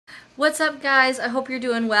What's up, guys? I hope you're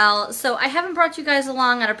doing well. So I haven't brought you guys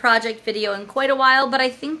along on a project video in quite a while, but I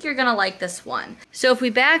think you're gonna like this one. So if we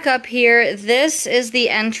back up here, this is the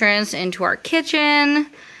entrance into our kitchen.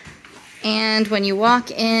 And when you walk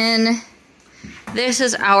in, this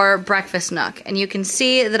is our breakfast nook. And you can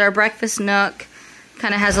see that our breakfast nook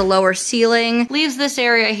kind of has a lower ceiling. Leaves this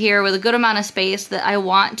area here with a good amount of space that I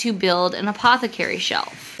want to build an apothecary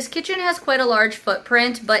shelf. This kitchen has quite a large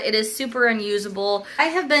footprint, but it is super unusable. I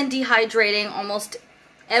have been dehydrating almost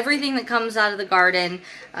everything that comes out of the garden.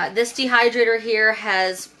 This dehydrator here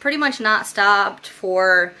has pretty much not stopped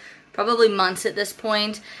for probably months at this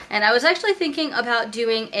point, and I was actually thinking about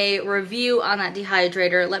doing a review on that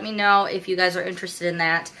dehydrator. Let me know if you guys are interested in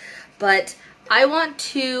that. But I want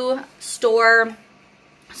to store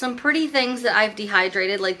some pretty things that I've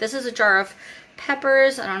dehydrated. Like, this is a jar of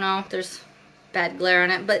peppers. I don't know if there's bad glare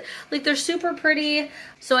on it, but like, they're super pretty.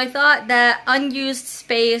 So I thought that unused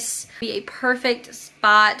space would be a perfect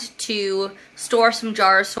spot to store some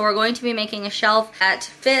jars. So we're going to be making a shelf that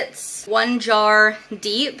fits 1 jar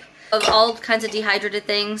deep of all kinds of dehydrated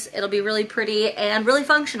things. It'll be really pretty and really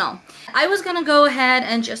functional. I was gonna go ahead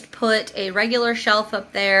and just put a regular shelf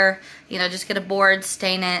up there, you know, just get a board,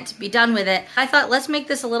 stain it, be done with it. I thought, let's make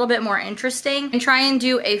this a little bit more interesting and try and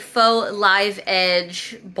do a faux live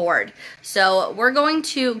edge board. So we're going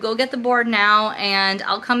to go get the board now, and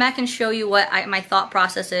I'll come back and show you what my thought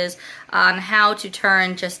process is on how to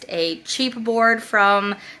turn just a cheap board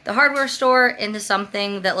from the hardware store into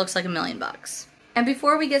something that looks like $1,000,000. And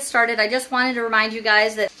before we get started, I just wanted to remind you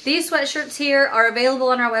guys that these sweatshirts here are available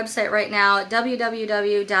on our website right now at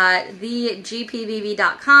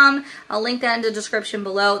www.thegpvv.com. I'll link that in the description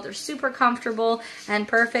below. They're super comfortable and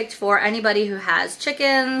perfect for anybody who has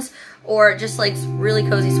chickens or just like really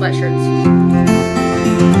cozy sweatshirts.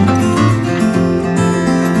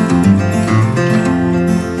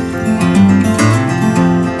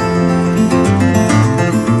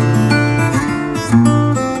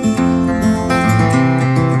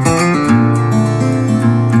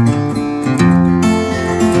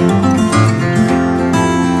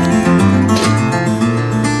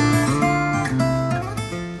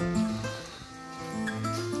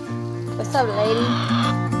 What's up, lady?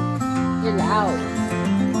 You're loud.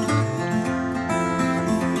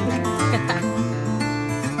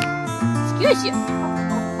 Excuse you.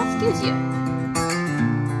 Excuse you.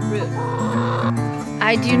 Rude.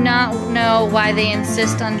 I do not know why they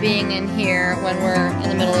insist on being in here when we're in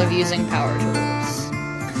the middle of using power tools.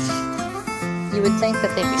 You would think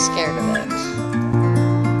that they'd be scared of it.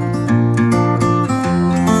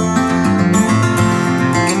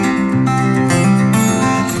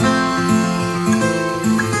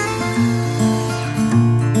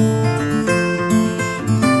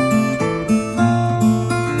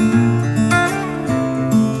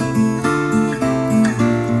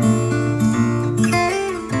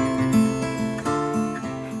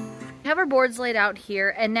 Boards laid out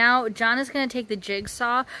here, and now John is going to take the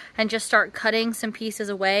jigsaw and just start cutting some pieces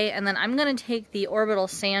away, and then I'm going to take the orbital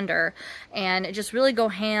sander and just really go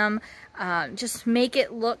ham. Just make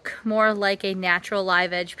it look more like a natural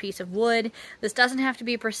live edge piece of wood. This doesn't have to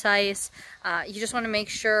be precise. You just want to make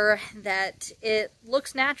sure that it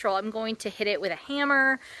looks natural. I'm going to hit it with a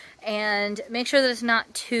hammer and make sure that it's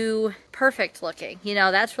not too perfect looking. You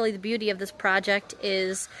know, that's really the beauty of this project,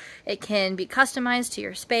 is it can be customized to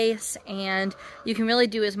your space, and you can really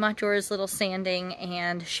do as much or as little sanding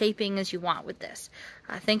and shaping as you want with this.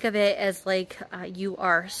 Think of it as like you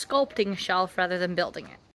are sculpting a shelf rather than building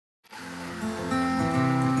it.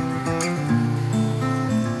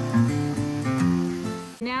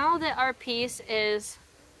 Now that our piece is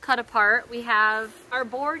cut apart, we have our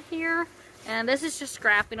board here, and this is just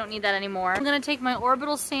scrap. We don't need that anymore. I'm gonna take my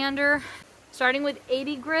orbital sander, starting with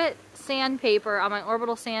 80 grit sandpaper on my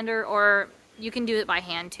orbital sander, or you can do it by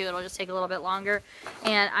hand too. It'll just take a little bit longer.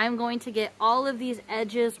 And I'm going to get all of these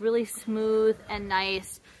edges really smooth and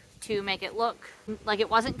nice to make it look like it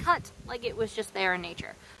wasn't cut, like it was just there in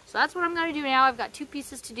nature. So that's what I'm going to do now. I've got 2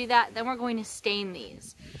 pieces to do that. Then we're going to stain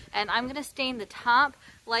these. And I'm going to stain the top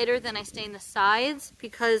lighter than I stain the sides,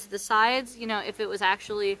 because the sides, you know, if it was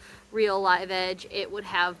actually real live edge, it would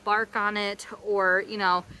have bark on it, or, you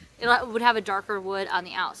know, it would have a darker wood on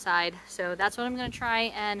the outside. So that's what I'm going to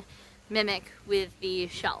try and mimic with the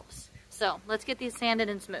shelves. So let's get these sanded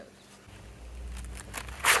and smooth.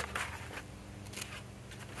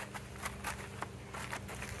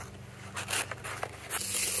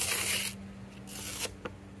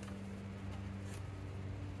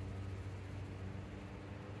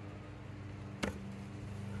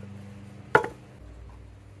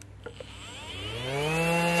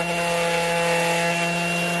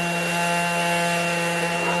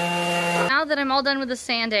 I'm all done with the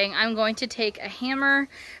sanding, I'm going to take a hammer,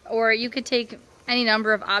 or you could take any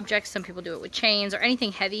number of objects. Some people do it with chains or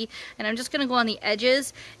anything heavy, and I'm just going to go on the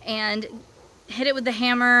edges and hit it with the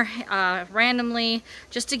hammer randomly,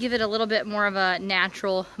 just to give it a little bit more of a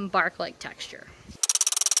natural bark-like texture.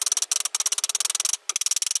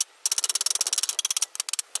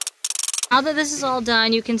 Now that this is all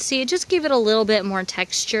done, you can see it just gave it a little bit more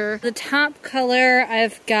texture. The top color,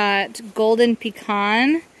 I've got golden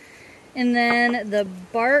pecan, and then the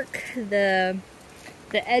bark, the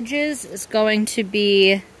edges is going to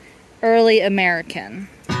be early American.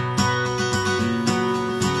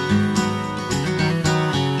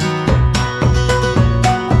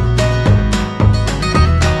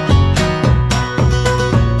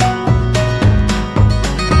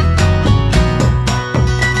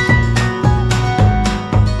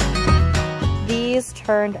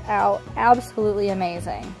 Turned out absolutely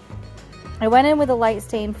amazing. I went in with a light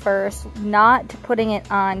stain first, not putting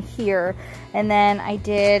it on here, and then I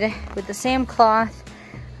did with the same cloth.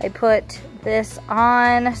 I put this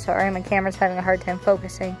on. Sorry, my camera's having a hard time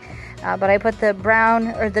focusing, but I put the brown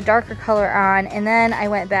or the darker color on, and then I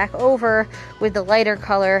went back over with the lighter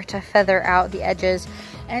color to feather out the edges,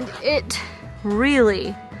 and it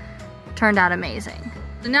really turned out amazing.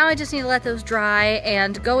 So now I just need to let those dry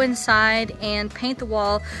and go inside and paint the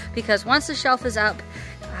wall, because once the shelf is up,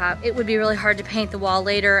 it would be really hard to paint the wall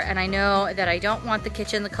later, and I know that I don't want the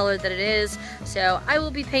kitchen the color that it is, so I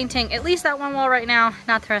will be painting at least that one wall right now,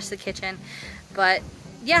 not the rest of the kitchen. But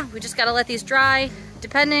yeah, we just gotta let these dry.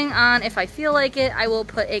 Depending on if I feel like it, I will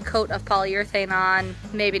put a coat of polyurethane on,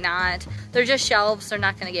 maybe not. They're just shelves, they're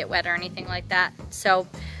not gonna get wet or anything like that. So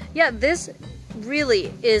yeah, this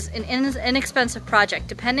really is an inexpensive project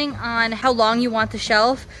depending on how long you want the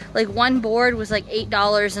shelf. Like one board was like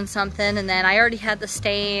 $8 and something, and then I already had the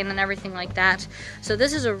stain and everything like that. So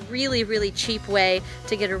this is a really cheap way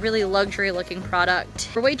to get a really luxury looking product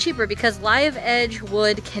for way cheaper, because live edge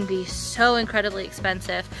wood can be so incredibly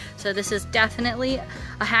expensive. So this is definitely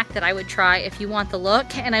a hack that I would try if you want the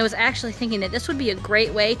look. And I was actually thinking that this would be a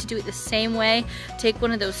great way to do it the same way. Take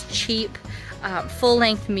one of those cheap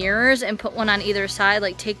full-length mirrors and put one on either side,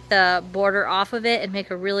 like take the border off of it and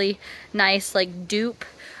make a really nice like dupe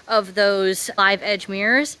of those live edge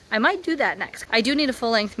mirrors. I might do that next. I do need a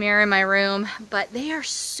full-length mirror in my room, but they are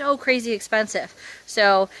so crazy expensive.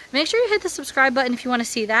 So make sure you hit the subscribe button if you want to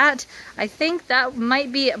see that. I think that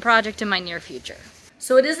might be a project in my near future.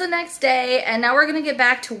 So it is the next day, and now we're gonna get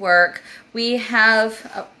back to work. We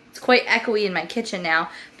have it's quite echoey in my kitchen now,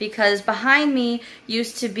 because behind me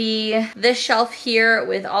used to be this shelf here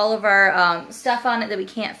with all of our stuff on it that we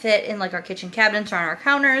can't fit in like our kitchen cabinets or on our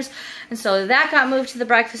counters. And so that got moved to the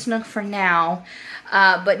breakfast nook for now.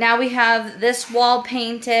 But now we have this wall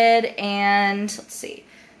painted, and let's see,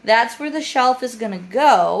 that's where the shelf is gonna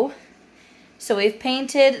go. So we've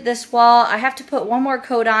painted this wall. I have to put one more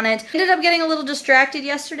coat on it. I ended up getting a little distracted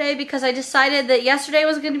yesterday because I decided that yesterday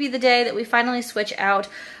was going to be the day that we finally switch out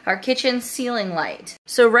our kitchen ceiling light.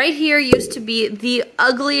 So right here used to be the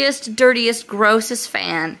ugliest, dirtiest, grossest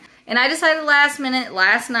fan. And I decided last minute,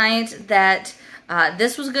 last night, that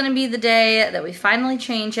this was going to be the day that we finally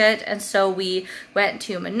change it. And so we went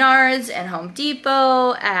to Menards and Home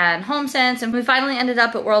Depot and HomeSense, and we finally ended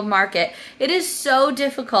up at World Market. It is so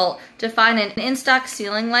difficult to find an in-stock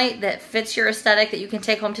ceiling light that fits your aesthetic that you can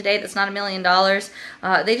take home today that's not $1 million.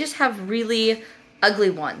 They just have really ugly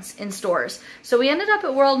ones in stores. So we ended up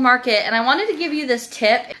at World Market, and I wanted to give you this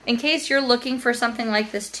tip in case you're looking for something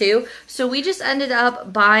like this too. So we just ended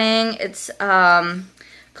up buying it's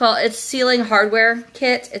ceiling hardware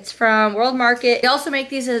kit. It's from World Market. They also make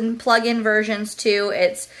these in plug-in versions too.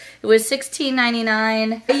 It was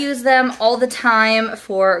 $16.99. I use them all the time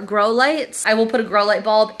for grow lights. I will put a grow light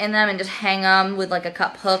bulb in them and just hang them with like a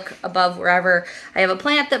cup hook above wherever I have a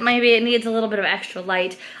plant that maybe it needs a little bit of extra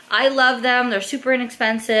light. I love them. They're super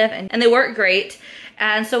inexpensive and they work great.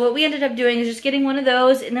 And so what we ended up doing is just getting one of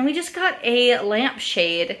those, and then we just got a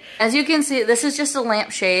lampshade. As you can see, this is just a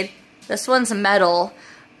lampshade. This one's metal.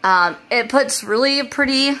 It puts really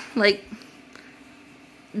pretty, like,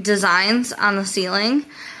 designs on the ceiling.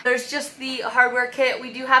 There's just the hardware kit.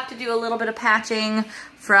 We do have to do a little bit of patching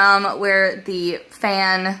from where the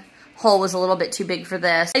fan hole was a little bit too big for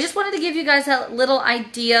this. I just wanted to give you guys a little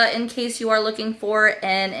idea in case you are looking for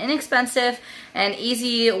an inexpensive and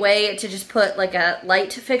easy way to just put like a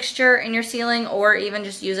light fixture in your ceiling, or even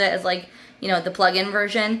just use it as like, you know, the plug-in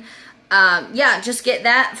version. Yeah, just get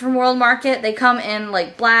that from World Market. They come in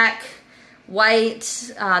like black,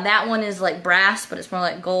 white, that one is like brass, but it's more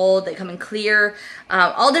like gold. They come in clear,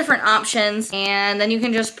 all different options. And then you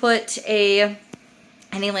can just put a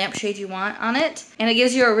any lampshade you want on it. And it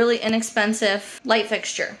gives you a really inexpensive light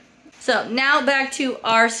fixture. So now back to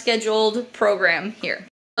our scheduled program here.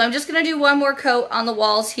 So I'm just gonna do one more coat on the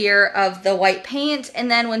walls here of the white paint, and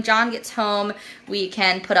then when John gets home, we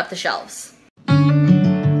can put up the shelves.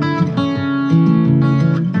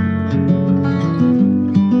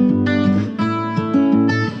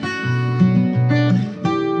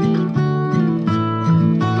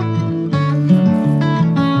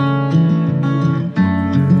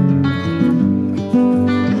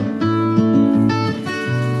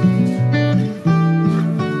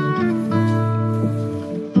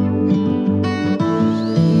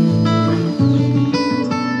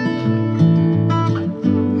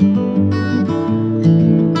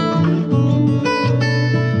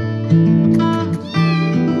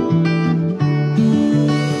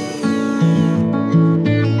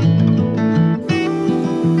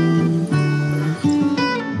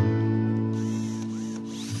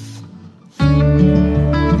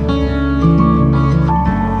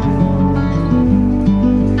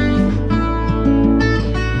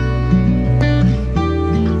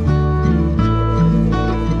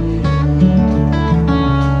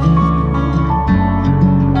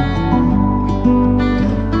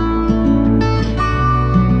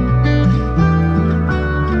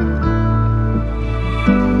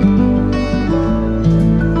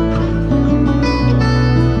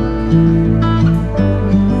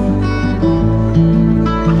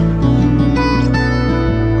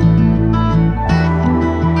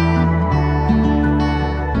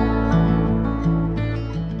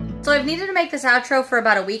 So I've needed to make this outro for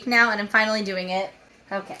about a week now, and I'm finally doing it.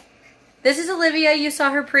 Okay. This is Olivia. You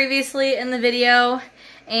saw her previously in the video,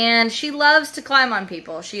 and she loves to climb on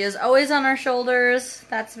people. She is always on our shoulders.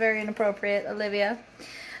 That's very inappropriate, Olivia.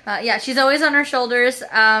 Yeah, she's always on our shoulders.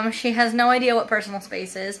 She has no idea what personal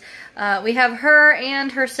space is. We have her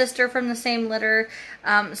and her sister from the same litter.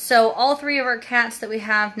 So all three of our cats that we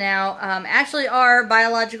have now actually are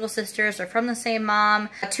biological sisters. They're from the same mom.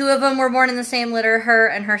 Two of them were born in the same litter, her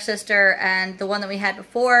and her sister, and the one that we had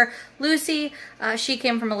before, Lucy, she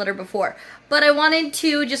came from a litter before. But I wanted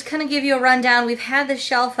to just kind of give you a rundown. We've had this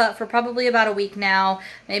shelf up for probably about a week now,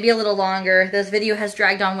 maybe a little longer. This video has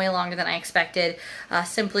dragged on way longer than I expected,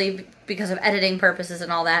 simply because of editing purposes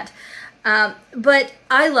and all that. But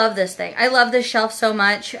I love this thing. I love this shelf so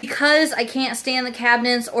much. Because I can't stand the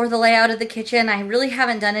cabinets or the layout of the kitchen, I really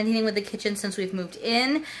haven't done anything with the kitchen since we've moved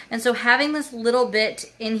in. And so having this little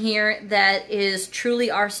bit in here that is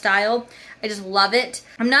truly our style, I just love it.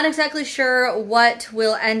 I'm not exactly sure what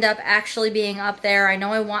will end up actually being up there. I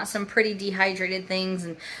know I want some pretty dehydrated things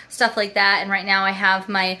and stuff like that. And right now I have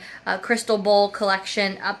my crystal bowl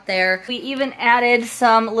collection up there. We even added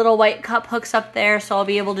some little white cup hooks up there, so I'll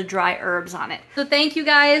be able to dry herbs on it. So thank you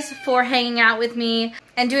guys for hanging out with me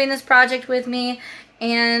and doing this project with me.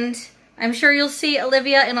 And I'm sure you'll see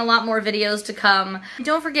Olivia in a lot more videos to come.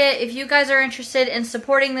 Don't forget, if you guys are interested in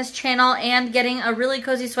supporting this channel and getting a really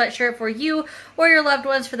cozy sweatshirt for you or your loved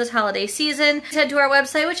ones for this holiday season, head to our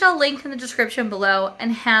website, which I'll link in the description below,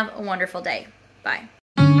 and have a wonderful day. Bye.